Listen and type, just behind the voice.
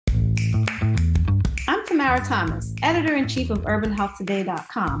Tamara Thomas, editor-in-chief of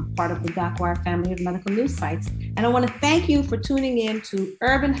UrbanHealthToday.com, part of the DocWire family of medical news sites, and I want to thank you for tuning in to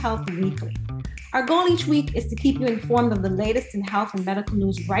Urban Health Weekly. Our goal each week is to keep you informed of the latest in health and medical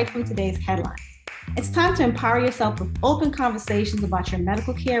news right from today's headlines. It's time to empower yourself with open conversations about your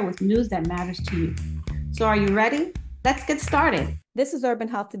medical care with news that matters to you. So are you ready? Let's get started. This is Urban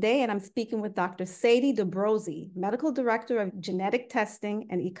Health Today, and I'm speaking with Dr. Sadie Dobrozsi, Medical Director of Genetic Testing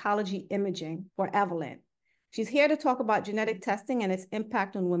and Ecology Imaging for Evolent. She's here to talk about genetic testing and its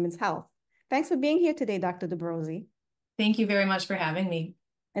impact on women's health. Thanks for being here today, Dr. Dobrozsi. Thank you very much for having me.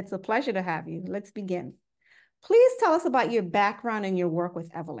 It's a pleasure to have you. Let's begin. Please tell us about your background and your work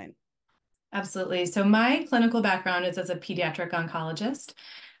with Evolent. Absolutely. So my clinical background is as a pediatric oncologist.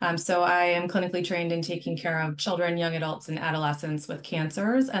 So I am clinically trained in taking care of children, young adults, and adolescents with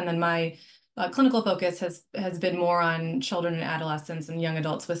cancers. And then my clinical focus has been more on children and adolescents and young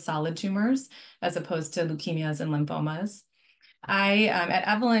adults with solid tumors, as opposed to leukemias and lymphomas. I, at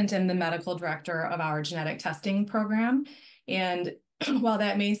Evolent, am the medical director of our genetic testing program. And while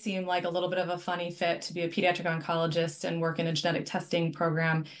that may seem like a little bit of a funny fit to be a pediatric oncologist and work in a genetic testing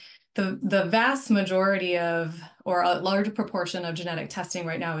program, the vast majority of, or a large proportion of genetic testing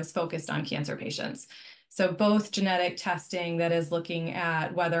right now is focused on cancer patients. So both genetic testing that is looking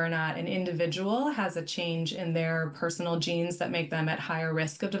at whether or not an individual has a change in their personal genes that make them at higher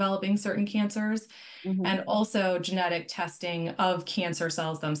risk of developing certain cancers, and also genetic testing of cancer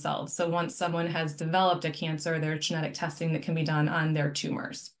cells themselves. So once someone has developed a cancer, there's genetic testing that can be done on their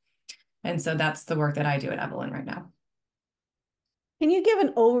tumors. And so that's the work that I do at Evolent right now. Can you give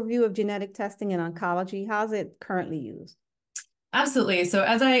an overview of genetic testing in oncology? How's it currently used? Absolutely. So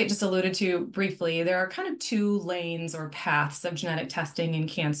as I just alluded to briefly, there are kind of two lanes or paths of genetic testing in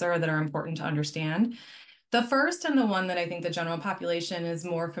cancer that are important to understand. The first, and the one that I think the general population is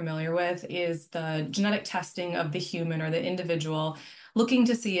more familiar with, is the genetic testing of the human or the individual, looking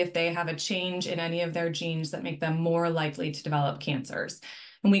to see if they have a change in any of their genes that make them more likely to develop cancers.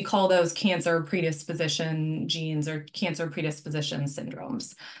 And we call those cancer predisposition genes or cancer predisposition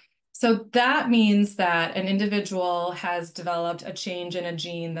syndromes. So that means that an individual has developed a change in a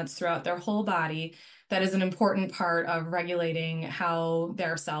gene that's throughout their whole body that is an important part of regulating how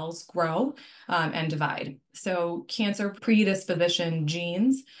their cells grow and divide. So cancer predisposition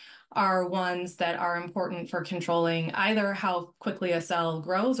genes are ones that are important for controlling either how quickly a cell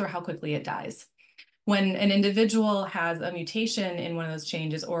grows or how quickly it dies. When an individual has a mutation in one of those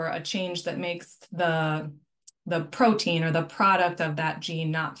changes or a change that makes the protein or the product of that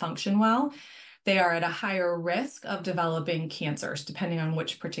gene not function well, they are at a higher risk of developing cancers, depending on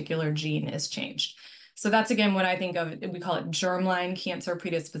which particular gene is changed. So that's, again, what I think of, we call it germline cancer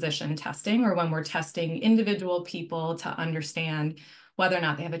predisposition testing, or when we're testing individual people to understand whether or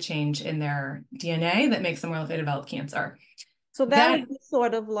not they have a change in their DNA that makes them more likely to develop cancer. So that would be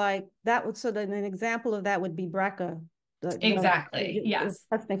sort of like, that would sort of, an example of that would be BRCA. Exactly, yes.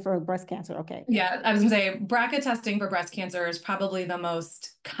 Testing for breast cancer, okay. Yeah, I was gonna say BRCA testing for breast cancer is probably the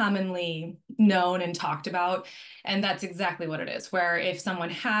most commonly known and talked about. And that's exactly what it is, where if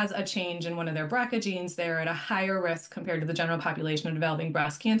someone has a change in one of their BRCA genes, they're at a higher risk compared to the general population of developing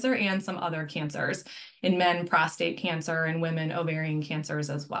breast cancer and some other cancers. In men, prostate cancer, and women, ovarian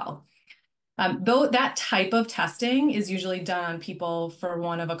cancers as well. Though that type of testing is usually done on people for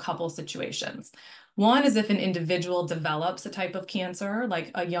one of a couple situations. One is if an individual develops a type of cancer,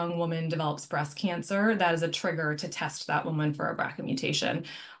 like a young woman develops breast cancer, that is a trigger to test that woman for a BRCA mutation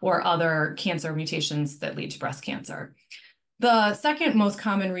or other cancer mutations that lead to breast cancer. The second most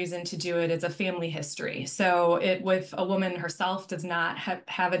common reason to do it is a family history. So if a woman herself does not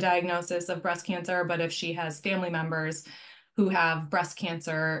have a diagnosis of breast cancer, but if she has family members who have breast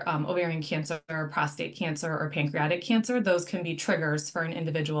cancer, ovarian cancer, prostate cancer, or pancreatic cancer, those can be triggers for an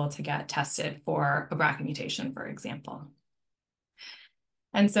individual to get tested for a BRCA mutation, for example.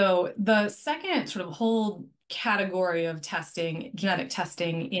 And so the second sort of whole category of testing, genetic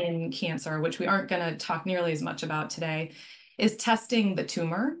testing in cancer, which we aren't going to talk nearly as much about today, is testing the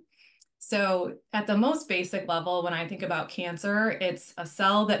tumor. So at the most basic level, when I think about cancer, it's a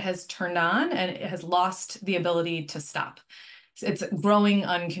cell that has turned on and it has lost the ability to stop. It's growing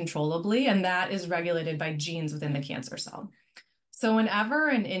uncontrollably, and that is regulated by genes within the cancer cell. So whenever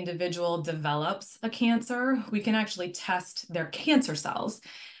an individual develops a cancer, we can actually test their cancer cells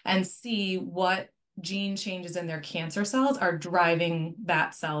and see what gene changes in their cancer cells are driving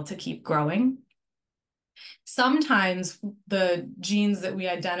that cell to keep growing. Sometimes the genes that we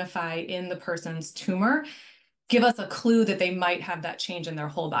identify in the person's tumor give us a clue that they might have that change in their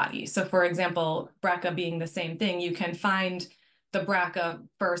whole body. So for example, BRCA being the same thing, you can find the BRCA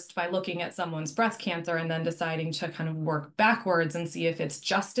first by looking at someone's breast cancer and then deciding to kind of work backwards and see if it's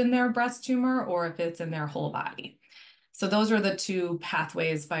just in their breast tumor or if it's in their whole body. So those are the two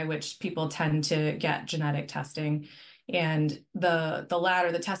pathways by which people tend to get genetic testing. And the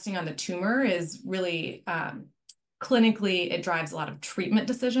latter, the testing on the tumor, is really clinically, it drives a lot of treatment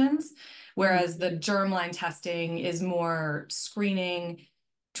decisions, whereas the germline testing is more screening,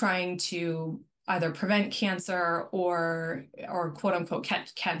 trying to either prevent cancer or quote unquote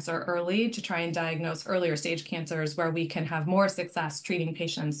catch cancer early to try and diagnose earlier stage cancers where we can have more success treating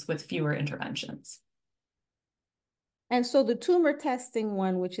patients with fewer interventions. And so the tumor testing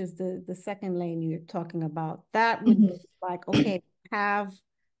one, which is the second lane you're talking about, that would be like, okay, have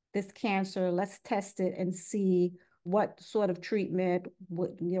this cancer, let's test it and see what sort of treatment,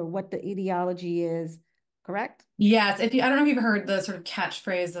 what the etiology is, correct? Yes, I don't know if you've heard the sort of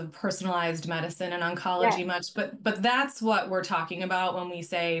catchphrase of personalized medicine and oncology Yes. much, but that's what we're talking about when we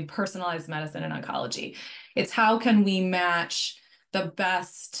say personalized medicine and oncology. It's how can we match the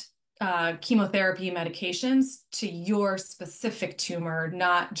best chemotherapy medications to your specific tumor,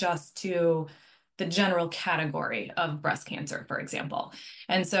 not just to the general category of breast cancer, for example.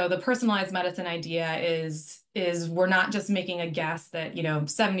 And so the personalized medicine idea is we're not just making a guess that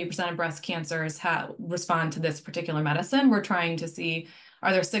 70% of breast cancers respond to this particular medicine. We're trying to see,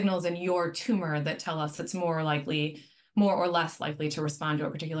 are there signals in your tumor that tell us it's more or less likely to respond to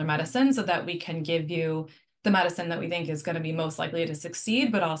a particular medicine, so that we can give you the medicine that we think is going to be most likely to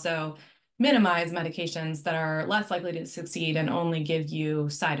succeed, but also minimize medications that are less likely to succeed and only give you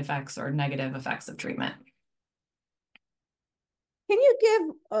side effects or negative effects of treatment. Can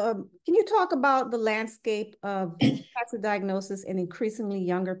you talk about the landscape of cancer diagnosis in increasingly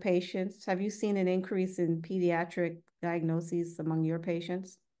younger patients? Have you seen an increase in pediatric diagnoses among your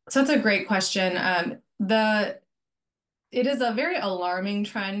patients? So that's a great question. It is a very alarming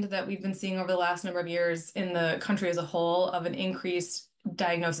trend that we've been seeing over the last number of years in the country as a whole of an increased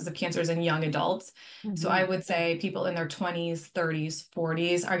diagnosis of cancers in young adults. So I would say people in their 20s, 30s,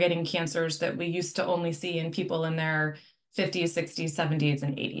 40s are getting cancers that we used to only see in people in their 50s, 60s, 70s,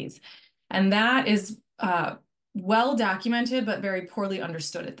 and 80s. And that is well documented, but very poorly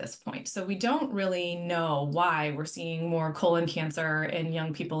understood at this point. So we don't really know why we're seeing more colon cancer in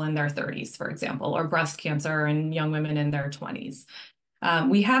young people in their 30s, for example, or breast cancer in young women in their 20s.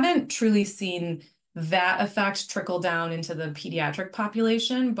 We haven't truly seen that effect trickle down into the pediatric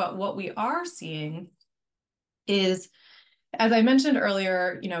population, but what we are seeing is, as I mentioned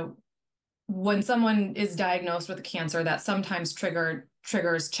earlier, when someone is diagnosed with a cancer, that sometimes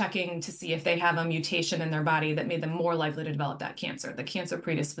triggers checking to see if they have a mutation in their body that made them more likely to develop that cancer, the cancer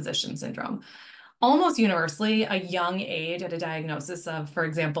predisposition syndrome. Almost universally, a young age at a diagnosis of, for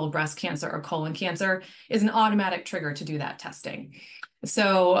example, breast cancer or colon cancer is an automatic trigger to do that testing.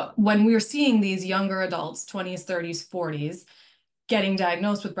 So when we're seeing these younger adults, 20s, 30s, 40s, getting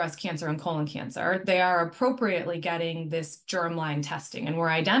diagnosed with breast cancer and colon cancer, they are appropriately getting this germline testing, and we're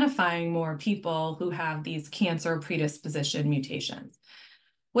identifying more people who have these cancer predisposition mutations.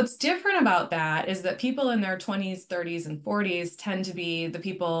 What's different about that is that people in their 20s, 30s, and 40s tend to be the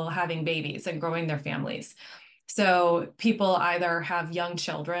people having babies and growing their families. So people either have young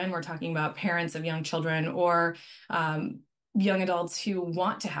children, we're talking about parents of young children, or young adults who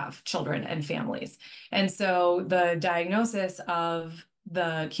want to have children and families. And so the diagnosis of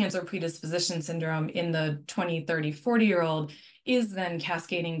the cancer predisposition syndrome in the 20, 30, 40-year-old is then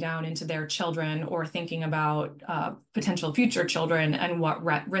cascading down into their children, or thinking about potential future children and what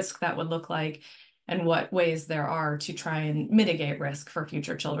risk that would look like and what ways there are to try and mitigate risk for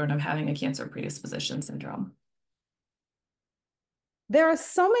future children of having a cancer predisposition syndrome. There are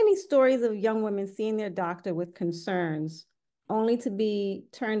so many stories of young women seeing their doctor with concerns only to be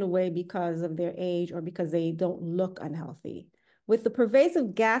turned away because of their age or because they don't look unhealthy. With the pervasive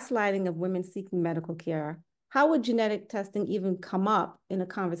gaslighting of women seeking medical care, how would genetic testing even come up in a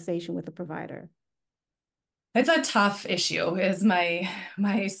conversation with a provider? It's a tough issue, is my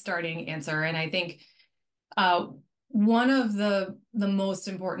starting answer. And I think one of the most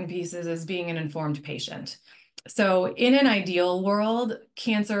important pieces is being an informed patient. So in an ideal world,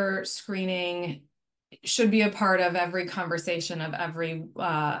 cancer screening should be a part of every conversation of every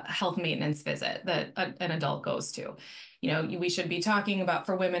health maintenance visit that an adult goes to. We should be talking about,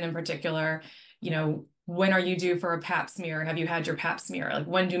 for women in particular, when are you due for a pap smear? Have you had your pap smear? Like,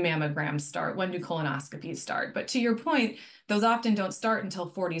 when do mammograms start? When do colonoscopies start? But to your point, those often don't start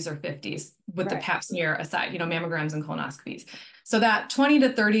until 40s or 50s, with the pap smear aside, mammograms and colonoscopies. So that 20 to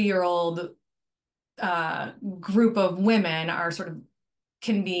 30-year-old group of women are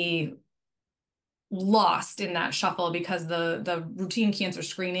can be lost in that shuffle because the routine cancer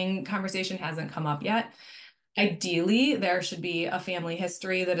screening conversation hasn't come up yet. Ideally, there should be a family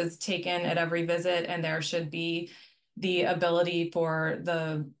history that is taken at every visit, and there should be the ability for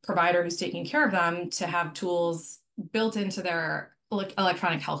the provider who's taking care of them to have tools built into their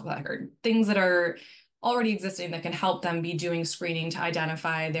electronic health record, things that are already existing that can help them be doing screening to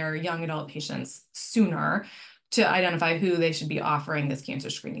identify their young adult patients sooner, to identify who they should be offering this cancer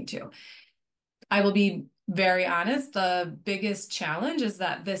screening to. I will be very honest, the biggest challenge is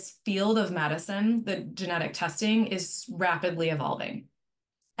that this field of medicine, the genetic testing, is rapidly evolving.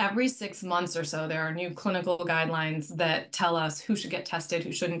 Every 6 months or so, there are new clinical guidelines that tell us who should get tested,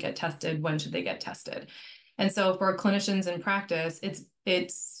 who shouldn't get tested, when should they get tested. And so for clinicians in practice,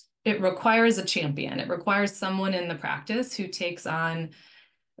 it requires a champion. It requires someone in the practice who takes on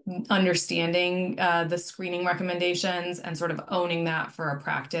understanding the screening recommendations and sort of owning that for a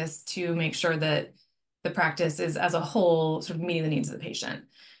practice to make sure that the practice is as a whole sort of meeting the needs of the patient.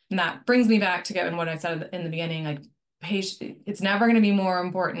 And that brings me back to what I said in the beginning, like it's never going to be more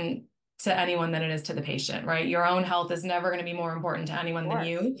important to anyone than it is to the patient, right? Your own health is never going to be more important to anyone than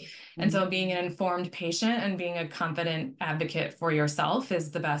you. And so being an informed patient and being a confident advocate for yourself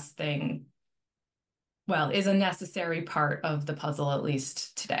is the best thing, well, is a necessary part of the puzzle, at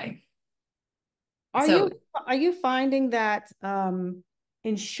least today. Are you finding that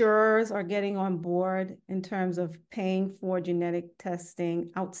insurers are getting on board in terms of paying for genetic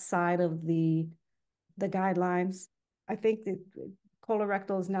testing outside of the guidelines? I think that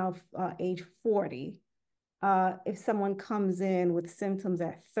colorectal is now age 40. If someone comes in with symptoms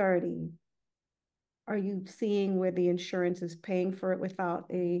at 30, are you seeing where the insurance is paying for it without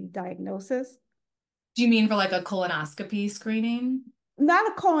a diagnosis? Do you mean for like a colonoscopy screening? Not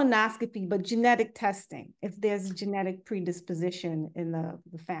a colonoscopy, but genetic testing, if there's a genetic predisposition in the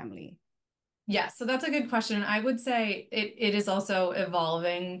family. Yeah, so that's a good question. I would say it is also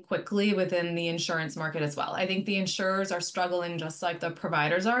evolving quickly within the insurance market as well. I think the insurers are struggling just like the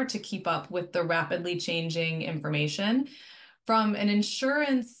providers are to keep up with the rapidly changing information. From an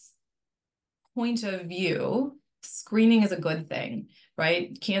insurance point of view, screening is a good thing,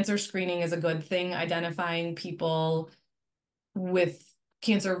 right? Cancer screening is a good thing. Identifying people with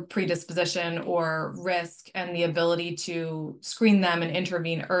cancer predisposition or risk and the ability to screen them and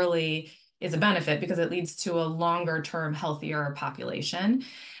intervene early is a benefit because it leads to a longer term, healthier population.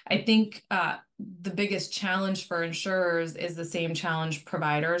 I think the biggest challenge for insurers is the same challenge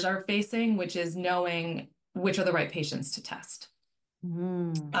providers are facing, which is knowing which are the right patients to test.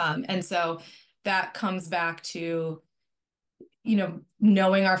 And so that comes back to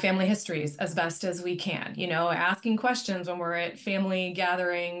knowing our family histories as best as we can, asking questions when we're at family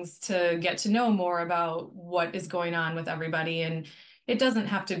gatherings to get to know more about what is going on with everybody. And it doesn't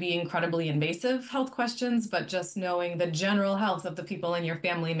have to be incredibly invasive health questions, but just knowing the general health of the people in your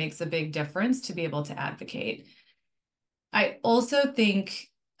family makes a big difference to be able to advocate. I also think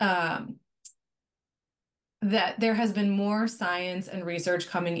that there has been more science and research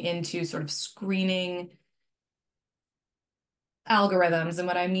coming into sort of screening algorithms. And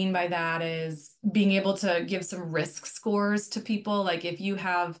what I mean by that is being able to give some risk scores to people. Like if you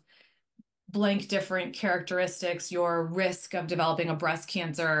have blank different characteristics, your risk of developing a breast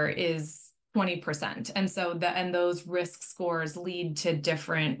cancer is 20%. And so those risk scores lead to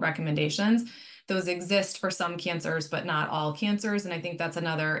different recommendations. Those exist for some cancers, but not all cancers. And I think that's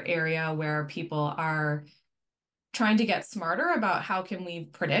another area where people are trying to get smarter about how can we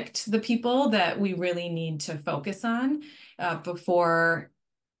predict the people that we really need to focus on before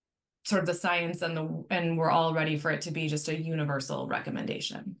sort of the science and we're all ready for it to be just a universal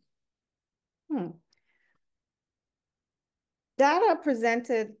recommendation. Data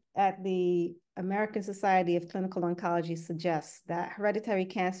presented at the American Society of Clinical Oncology suggests that hereditary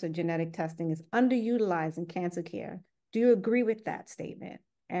cancer genetic testing is underutilized in cancer care. Do you agree with that statement?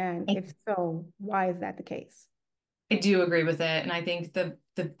 And if so, why is that the case? I do agree with it. And I think the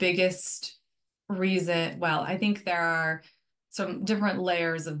biggest reason, well, I think there are some different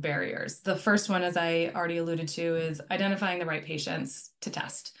layers of barriers. The first one, as I already alluded to, is identifying the right patients to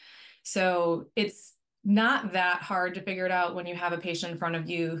test. So it's not that hard to figure it out when you have a patient in front of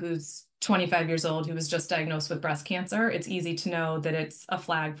you who's 25 years old, who was just diagnosed with breast cancer. It's easy to know that it's a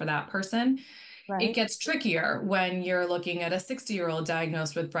flag for that person. Right. It gets trickier when you're looking at a 60-year-old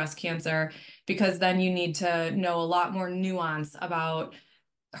diagnosed with breast cancer, because then you need to know a lot more nuance about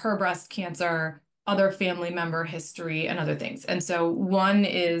her breast cancer, other family member history, and other things. And so one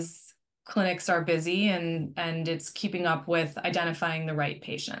is clinics are busy and it's keeping up with identifying the right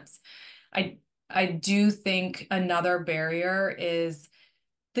patients. I do think another barrier is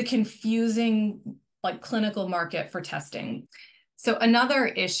the confusing like clinical market for testing. So another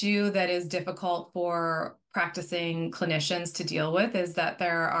issue that is difficult for practicing clinicians to deal with is that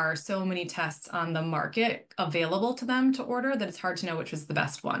there are so many tests on the market available to them to order that it's hard to know which is the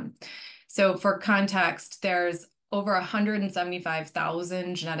best one. So for context, there's over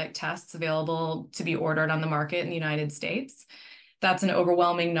 175,000 genetic tests available to be ordered on the market in the United States. That's an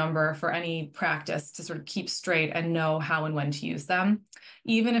overwhelming number for any practice to sort of keep straight and know how and when to use them.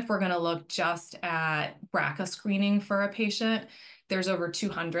 Even if we're going to look just at BRCA screening for a patient, there's over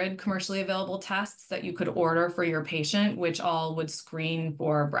 200 commercially available tests that you could order for your patient, which all would screen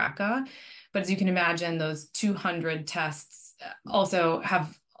for BRCA. But as you can imagine, those 200 tests also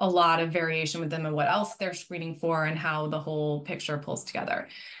have a lot of variation with them and what else they're screening for and how the whole picture pulls together.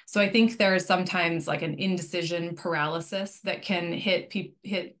 So I think there's sometimes like an indecision paralysis that can hit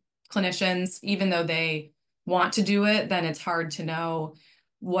clinicians, even though they want to do it, then it's hard to know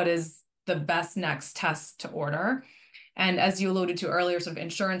what is the best next test to order. And as you alluded to earlier, sort of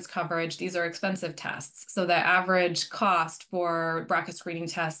insurance coverage, these are expensive tests. So the average cost for BRCA screening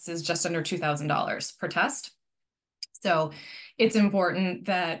tests is just under $2,000 per test. So it's important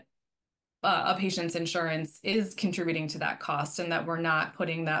that a patient's insurance is contributing to that cost and that we're not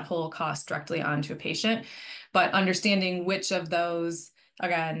putting that whole cost directly onto a patient, but understanding which of those,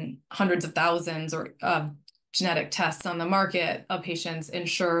 again, hundreds of thousands or genetic tests on the market a patient's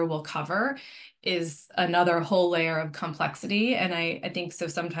insurer will cover is another whole layer of complexity. And I think so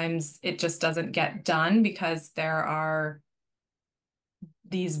sometimes it just doesn't get done because there are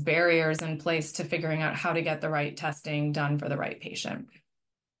these barriers in place to figuring out how to get the right testing done for the right patient.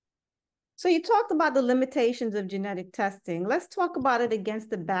 So you talked about the limitations of genetic testing. Let's talk about it against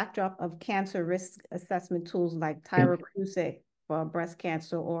the backdrop of cancer risk assessment tools like Tyrosine for breast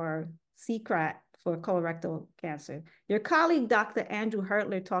cancer or CCRAT for colorectal cancer. Your colleague, Dr. Andrew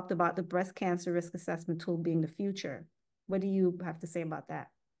Hertler, talked about the breast cancer risk assessment tool being the future. What do you have to say about that?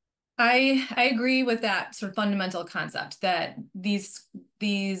 I agree with that sort of fundamental concept that these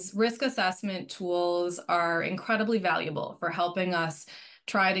risk assessment tools are incredibly valuable for helping us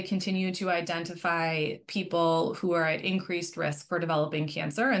try to continue to identify people who are at increased risk for developing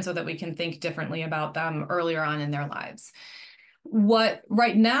cancer, and so that we can think differently about them earlier on in their lives.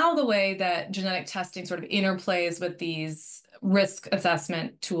 Right now, the way that genetic testing sort of interplays with these risk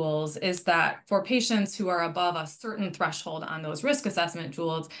assessment tools is that for patients who are above a certain threshold on those risk assessment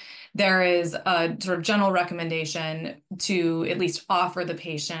tools, there is a sort of general recommendation to at least offer the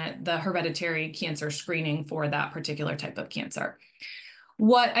patient the hereditary cancer screening for that particular type of cancer.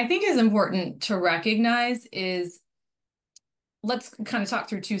 What I think is important to recognize is, let's kind of talk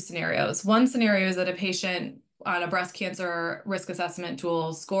through two scenarios. One scenario is that a patient on a breast cancer risk assessment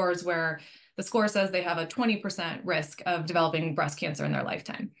tool scores where the score says they have a 20% risk of developing breast cancer in their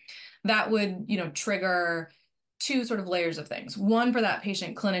lifetime. That would, trigger two sort of layers of things. One, for that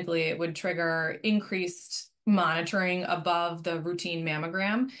patient clinically, it would trigger increased monitoring above the routine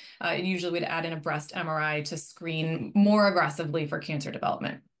mammogram. It usually would add in a breast MRI to screen more aggressively for cancer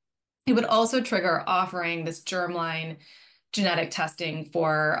development. It would also trigger offering this germline genetic testing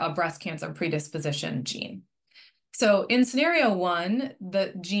for a breast cancer predisposition gene. So in scenario one,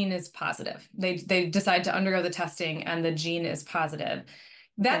 the gene is positive. They decide to undergo the testing and the gene is positive.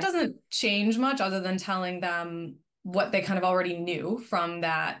 That doesn't change much other than telling them what they kind of already knew from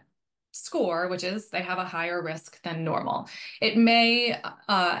that score, which is they have a higher risk than normal. It may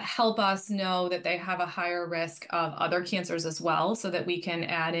help us know that they have a higher risk of other cancers as well, so that we can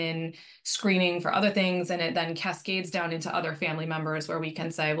add in screening for other things, and it then cascades down into other family members where we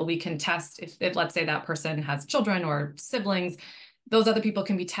can say, well, we can test if let's say that person has children or siblings, those other people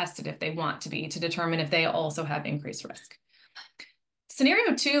can be tested if they want to be, to determine if they also have increased risk.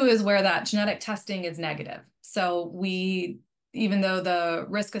 Scenario two is where that genetic testing is negative. So even though the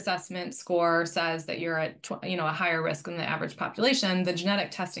risk assessment score says that you're at a higher risk than the average population, the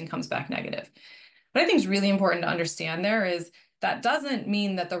genetic testing comes back negative. What I think is really important to understand there is that doesn't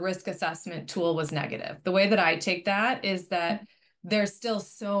mean that the risk assessment tool was negative. The way that I take that is that there's still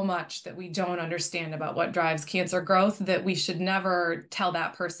so much that we don't understand about what drives cancer growth that we should never tell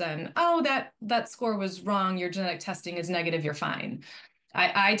that person, oh, that score was wrong, your genetic testing is negative, you're fine.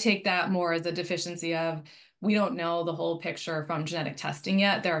 I take that more as a deficiency of, we don't know the whole picture from genetic testing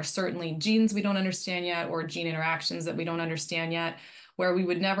yet. There are certainly genes we don't understand yet, or gene interactions that we don't understand yet, where we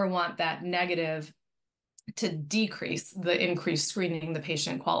would never want that negative to decrease the increased screening the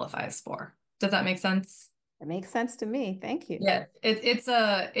patient qualifies for. Does that make sense? It makes sense to me. Thank you. Yeah, it's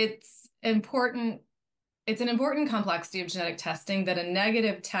an important complexity of genetic testing that a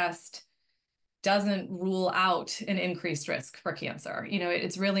negative test doesn't rule out an increased risk for cancer.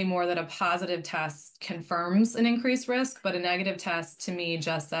 It's really more that a positive test confirms an increased risk, but a negative test to me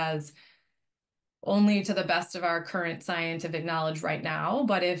just says only to the best of our current scientific knowledge right now.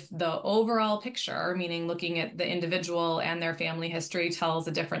 But if the overall picture, meaning looking at the individual and their family history, tells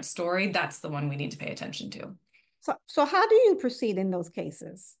a different story, that's the one we need to pay attention to. So how do you proceed in those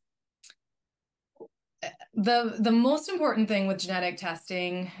cases? The most important thing with genetic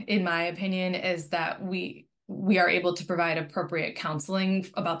testing, in my opinion, is that we are able to provide appropriate counseling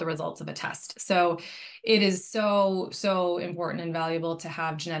about the results of a test. So it is so important and valuable to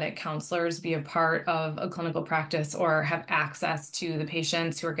have genetic counselors be a part of a clinical practice or have access to the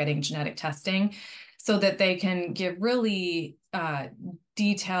patients who are getting genetic testing so that they can give really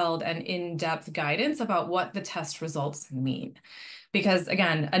detailed and in-depth guidance about what the test results mean. Because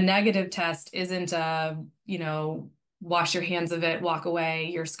again, a negative test isn't wash your hands of it, walk away,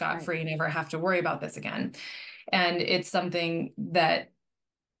 you're scot-free, Right. never have to worry about this again. And it's something that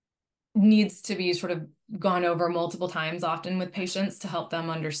needs to be sort of gone over multiple times, often with patients, to help them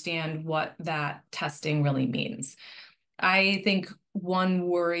understand what that testing really means. I think one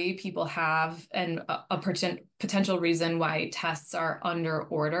worry people have, and a potential reason why tests are under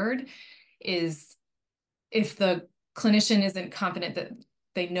ordered, is if the clinician isn't confident that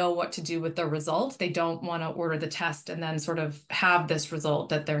they know what to do with the result, they don't want to order the test and then sort of have this result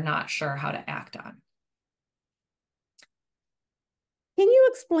that they're not sure how to act on. Can you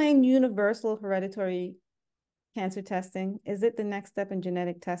explain universal hereditary cancer testing? Is it the next step in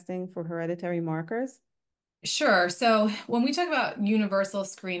genetic testing for hereditary markers? Sure. So when we talk about universal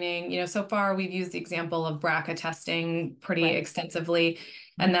screening, so far we've used the example of BRCA testing pretty Right. extensively,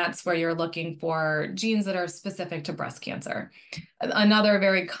 and that's where you're looking for genes that are specific to breast cancer. Another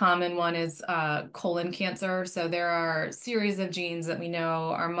very common one is colon cancer. So there are a series of genes that we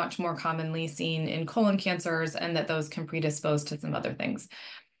know are much more commonly seen in colon cancers and that those can predispose to some other things.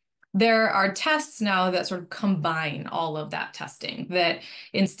 There are tests now that sort of combine all of that testing, that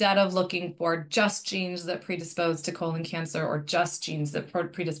instead of looking for just genes that predispose to colon cancer or just genes that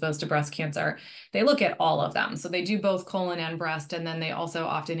predispose to breast cancer, they look at all of them. So they do both colon and breast, and then they also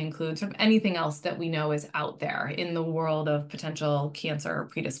often include sort of anything else that we know is out there in the world of potential cancer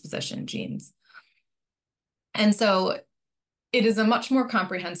predisposition genes. And so it is a much more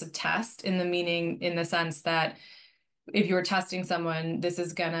comprehensive test in the sense that if you're testing someone, this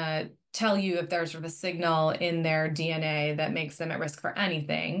is going to tell you if there's sort of a signal in their DNA that makes them at risk for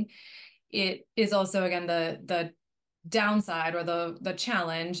anything. It is also, again, the downside or the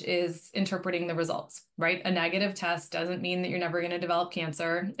challenge is interpreting the results, right? A negative test doesn't mean that you're never going to develop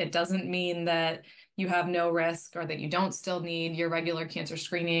cancer. It doesn't mean that you have no risk or that you don't still need your regular cancer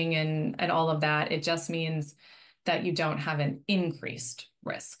screening and all of that. It just means that you don't have an increased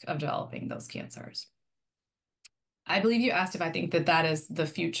risk of developing those cancers. I believe you asked if I think that that is the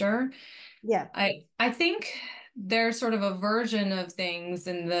future. Yeah. I think there's sort of a version of things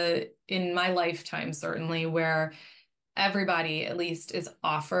in my lifetime, certainly, where everybody at least is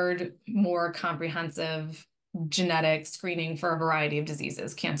offered more comprehensive genetic screening for a variety of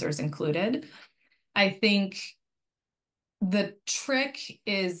diseases, cancers included. I think the trick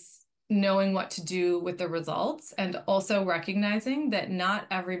is knowing what to do with the results and also recognizing that not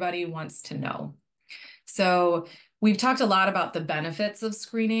everybody wants to know. So we've talked a lot about the benefits of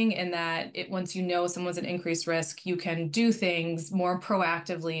screening in that once you know someone's at increased risk, you can do things more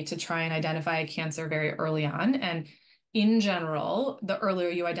proactively to try and identify a cancer very early on. And in general, the earlier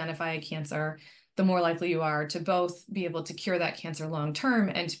you identify a cancer, the more likely you are to both be able to cure that cancer long term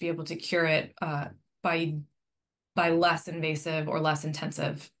and to be able to cure it by less invasive or less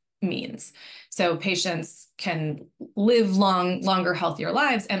intensive means. So patients can live longer, healthier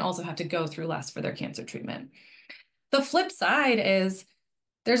lives and also have to go through less for their cancer treatment. The flip side is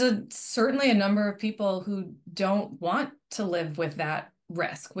there's certainly a number of people who don't want to live with that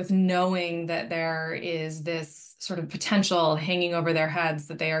risk, with knowing that there is this sort of potential hanging over their heads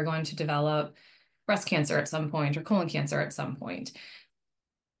that they are going to develop breast cancer at some point or colon cancer at some point.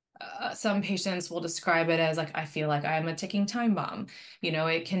 Some patients will describe it as like, I feel like I'm a ticking time bomb.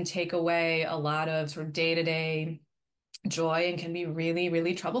 It can take away a lot of sort of day-to-day joy and can be really,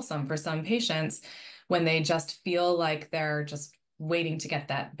 really troublesome for some patients when they just feel like they're just waiting to get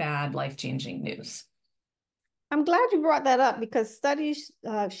that bad life-changing news. I'm glad you brought that up because studies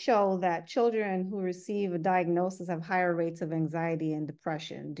show that children who receive a diagnosis have higher rates of anxiety and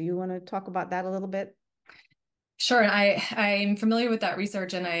depression. Do you want to talk about that a little bit? Sure. I'm familiar with that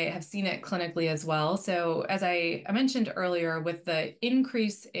research and I have seen it clinically as well. So as I mentioned earlier, with the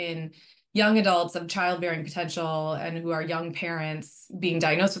increase in young adults of childbearing potential and who are young parents being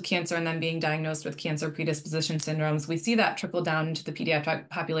diagnosed with cancer and then being diagnosed with cancer predisposition syndromes, we see that trickle down into the pediatric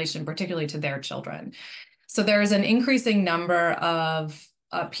population, particularly to their children. So there's an increasing number of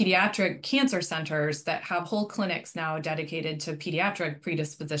pediatric cancer centers that have whole clinics now dedicated to pediatric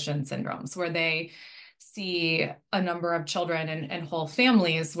predisposition syndromes, where they see a number of children and whole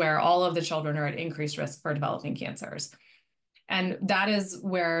families where all of the children are at increased risk for developing cancers. And that is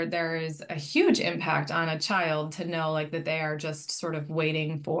where there is a huge impact on a child to know like that they are just sort of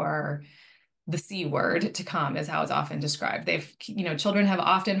waiting for the C word to come, is how it's often described. Children have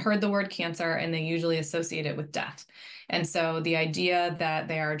often heard the word cancer and they usually associate it with death. And so the idea that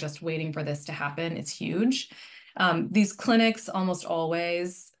they are just waiting for this to happen is huge. These clinics almost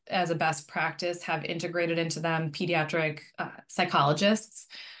always, as a best practice, have integrated into them pediatric psychologists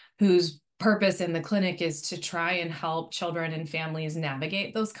whose purpose in the clinic is to try and help children and families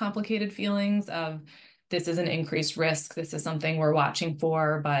navigate those complicated feelings of this is an increased risk, this is something we're watching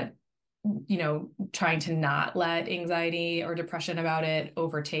for, but trying to not let anxiety or depression about it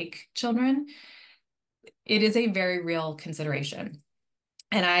overtake children. It is a very real consideration.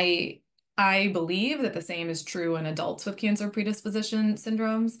 And I believe that the same is true in adults with cancer predisposition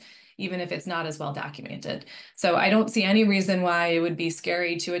syndromes, even if it's not as well documented. So I don't see any reason why it would be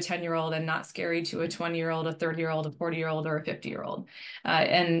scary to a 10-year-old and not scary to a 20-year-old, a 30-year-old, a 40-year-old, or a 50-year-old.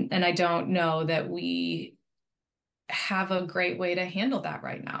 And I don't know that we have a great way to handle that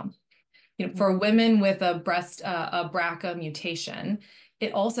right now. For women with a BRCA mutation,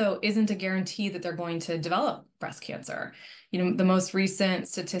 it also isn't a guarantee that they're going to develop breast cancer. The most recent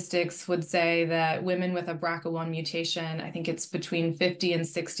statistics would say that women with a BRCA1 mutation, I think it's between 50 and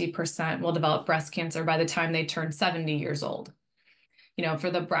 60% will develop breast cancer by the time they turn 70 years old. For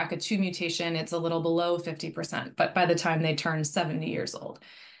the BRCA2 mutation, it's a little below 50%, but by the time they turn 70 years old.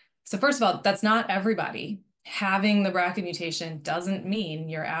 So first of all, that's not everybody. Having the BRCA mutation doesn't mean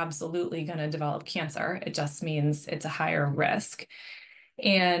you're absolutely going to develop cancer. It just means it's a higher risk.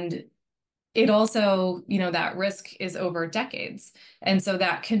 And it also, that risk is over decades. And so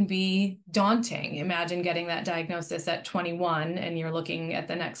that can be daunting. Imagine getting that diagnosis at 21 and you're looking at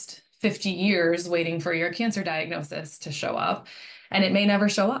the next 50 years waiting for your cancer diagnosis to show up, and it may never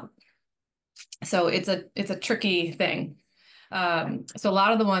show up. So it's a tricky thing. So a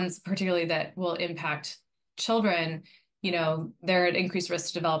lot of the ones, particularly that will impact children, they're at increased risk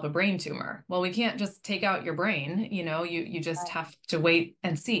to develop a brain tumor. Well, we can't just take out your brain, you just have to wait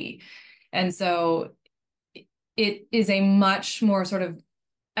and see. And so it is a much more sort of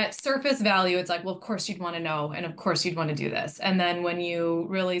at surface value, it's like, well, of course you'd want to know, and of course you'd want to do this. And then when you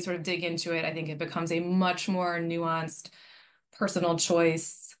really sort of dig into it, I think it becomes a much more nuanced personal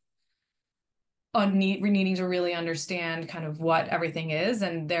choice on needing to really understand kind of what everything is.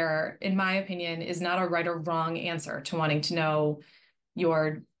 And there, in my opinion, is not a right or wrong answer to wanting to know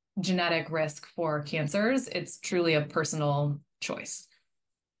your genetic risk for cancers. It's truly a personal choice.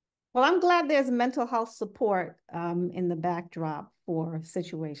 Well, I'm glad there's mental health support in the backdrop for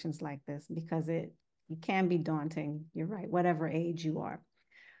situations like this, because it can be daunting. You're right, whatever age you are.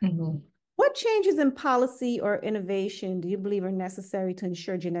 Mm-hmm. What changes in policy or innovation do you believe are necessary to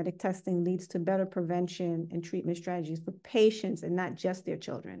ensure genetic testing leads to better prevention and treatment strategies for patients and not just their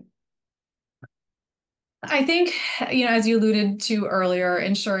children? I think, as you alluded to earlier,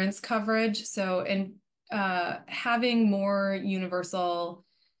 insurance coverage. So having more universal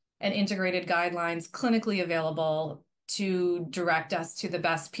and integrated guidelines clinically available to direct us to the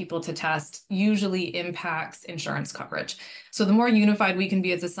best people to test usually impacts insurance coverage. So the more unified we can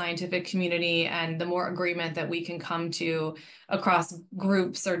be as a scientific community and the more agreement that we can come to across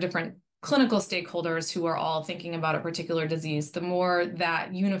groups or different clinical stakeholders who are all thinking about a particular disease, the more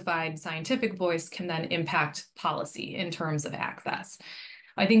that unified scientific voice can then impact policy in terms of access.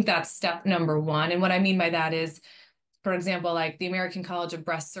 I think that's step number one. And what I mean by that is, for example, like the American College of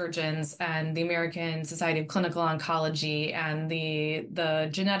Breast Surgeons and the American Society of Clinical Oncology and the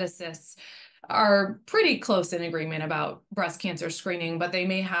geneticists are pretty close in agreement about breast cancer screening, but they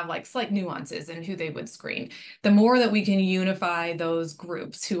may have like slight nuances in who they would screen. The more that we can unify those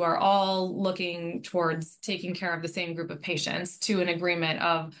groups who are all looking towards taking care of the same group of patients to an agreement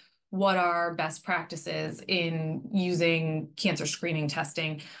of what are best practices in using cancer screening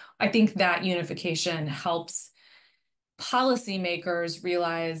testing, I think that unification helps policymakers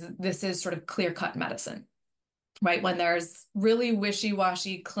realize this is sort of clear-cut medicine, right? When there's really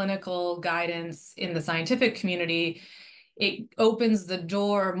wishy-washy clinical guidance in the scientific community, it opens the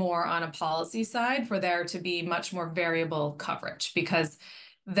door more on a policy side for there to be much more variable coverage, because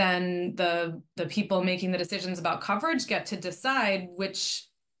then the people making the decisions about coverage get to decide which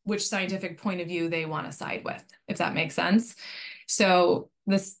which scientific point of view they want to side with, if that makes sense. So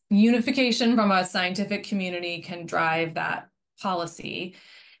this unification from a scientific community can drive that policy.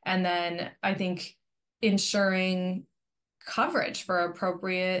 And then I think ensuring coverage for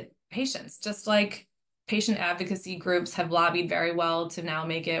appropriate patients, just like patient advocacy groups have lobbied very well to now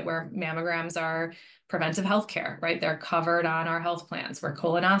make it where mammograms are preventive health care, right? They're covered on our health plans, where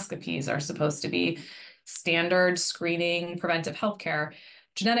colonoscopies are supposed to be standard screening preventive health care.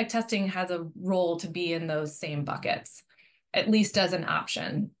 Genetic testing has a role to be in those same buckets, at least as an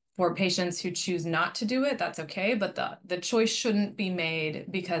option. For patients who choose not to do it, that's okay, but the choice shouldn't be made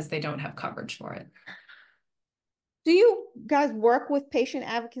because they don't have coverage for it. Do you guys work with patient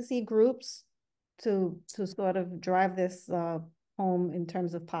advocacy groups to sort of drive this home in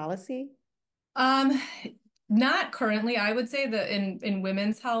terms of policy? Um, Not currently. I would say that in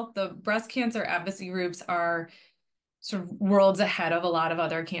women's health, the breast cancer advocacy groups are sort of worlds ahead of a lot of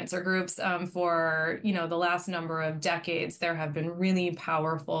other cancer groups. For, the last number of decades, there have been really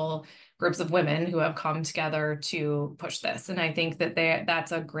powerful groups of women who have come together to push this. And I think that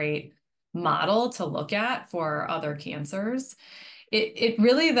that's a great model to look at for other cancers. It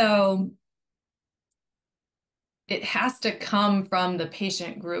really, though, it has to come from the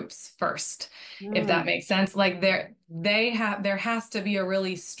patient groups first, if that makes sense. Like there has to be a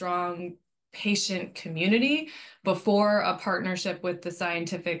really strong patient community before a partnership with the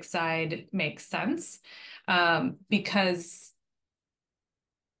scientific side makes sense, because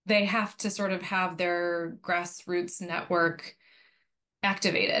they have to sort of have their grassroots network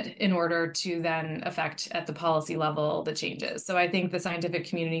activated in order to then affect at the policy level the changes. So I think the scientific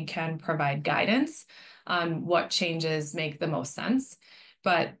community can provide guidance on what changes make the most sense,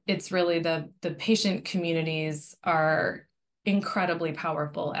 but it's really the patient communities are incredibly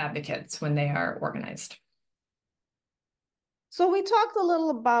powerful advocates when they are organized. So we talked a little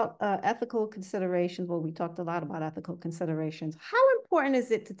about ethical considerations. Well, we talked a lot about ethical considerations. How important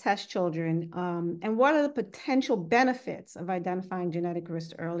is it to test children, and what are the potential benefits of identifying genetic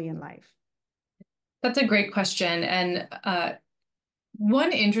risk early in life? That's a great question. And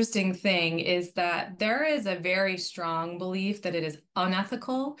one interesting thing is that there is a very strong belief that it is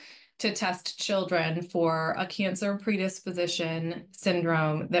unethical to test children for a cancer predisposition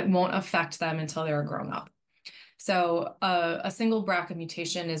syndrome that won't affect them until they're grown up. So a single BRCA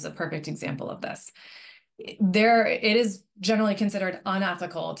mutation is a perfect example of this. It is generally considered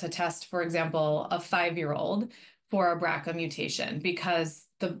unethical to test, for example, a 5-year-old for a BRCA mutation because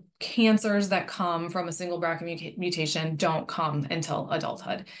the cancers that come from a single BRCA mutation don't come until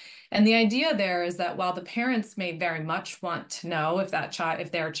adulthood. And the idea there is that while the parents may very much want to know if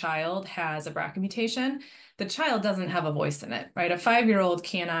their child has a BRCA mutation, the child doesn't have a voice in it, right? A 5-year-old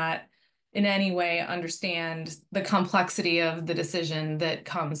cannot in any way understand the complexity of the decision that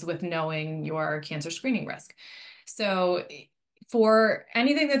comes with knowing your cancer screening risk. So for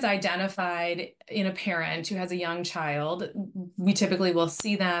anything that's identified in a parent who has a young child, we typically will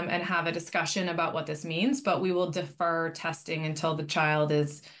see them and have a discussion about what this means, but we will defer testing until the child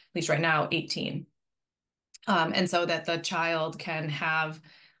is, at least right now, 18. And so that the child can have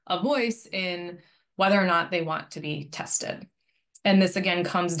a voice in whether or not they want to be tested. And this again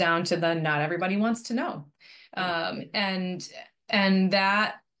comes down to the not everybody wants to know. And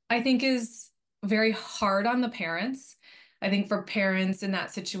that I think is very hard on the parents. I think for parents in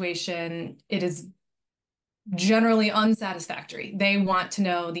that situation, it is generally unsatisfactory. They want to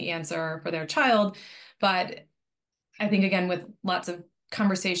know the answer for their child, but I think again, with lots of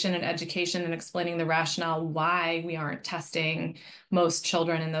conversation and education and explaining the rationale why we aren't testing most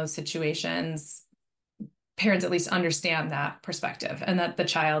children in those situations, parents at least understand that perspective and that the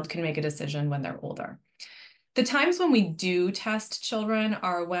child can make a decision when they're older. The times when we do test children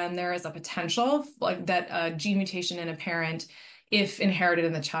are when there is a potential like that a gene mutation in a parent, if inherited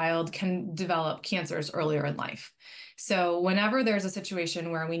in the child, can develop cancers earlier in life. So whenever there's a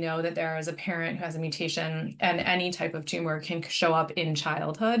situation where we know that there is a parent who has a mutation and any type of tumor can show up in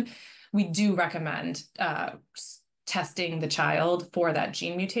childhood, we do recommend testing the child for that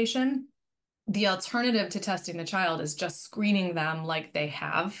gene mutation. The alternative to testing the child is just screening them like they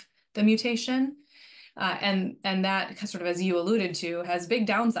have the mutation. And that sort of, as you alluded to, has big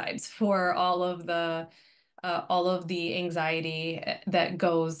downsides for all of the anxiety that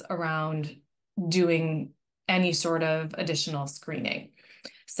goes around doing any sort of additional screening.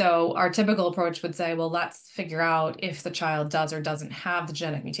 So our typical approach would say, well, let's figure out if the child does or doesn't have the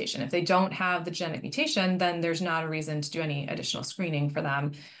genetic mutation. If they don't have the genetic mutation, then there's not a reason to do any additional screening for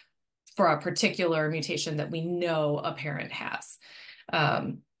them for a particular mutation that we know a parent has.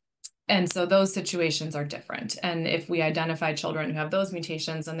 And so those situations are different. And if we identify children who have those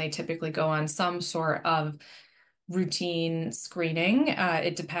mutations, then they typically go on some sort of routine screening.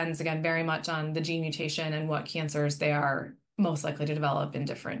 It depends, again, very much on the gene mutation and what cancers they are most likely to develop in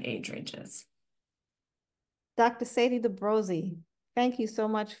different age ranges. Dr. Sadie Dobrozsi, thank you so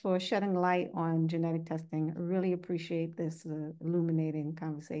much for shedding light on genetic testing. I really appreciate this illuminating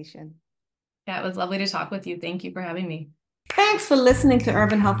conversation. Yeah, it was lovely to talk with you. Thank you for having me. Thanks for listening to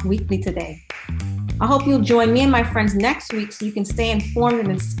Urban Health Weekly today. I hope you'll join me and my friends next week so you can stay informed and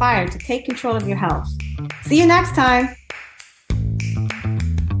inspired to take control of your health. See you next time.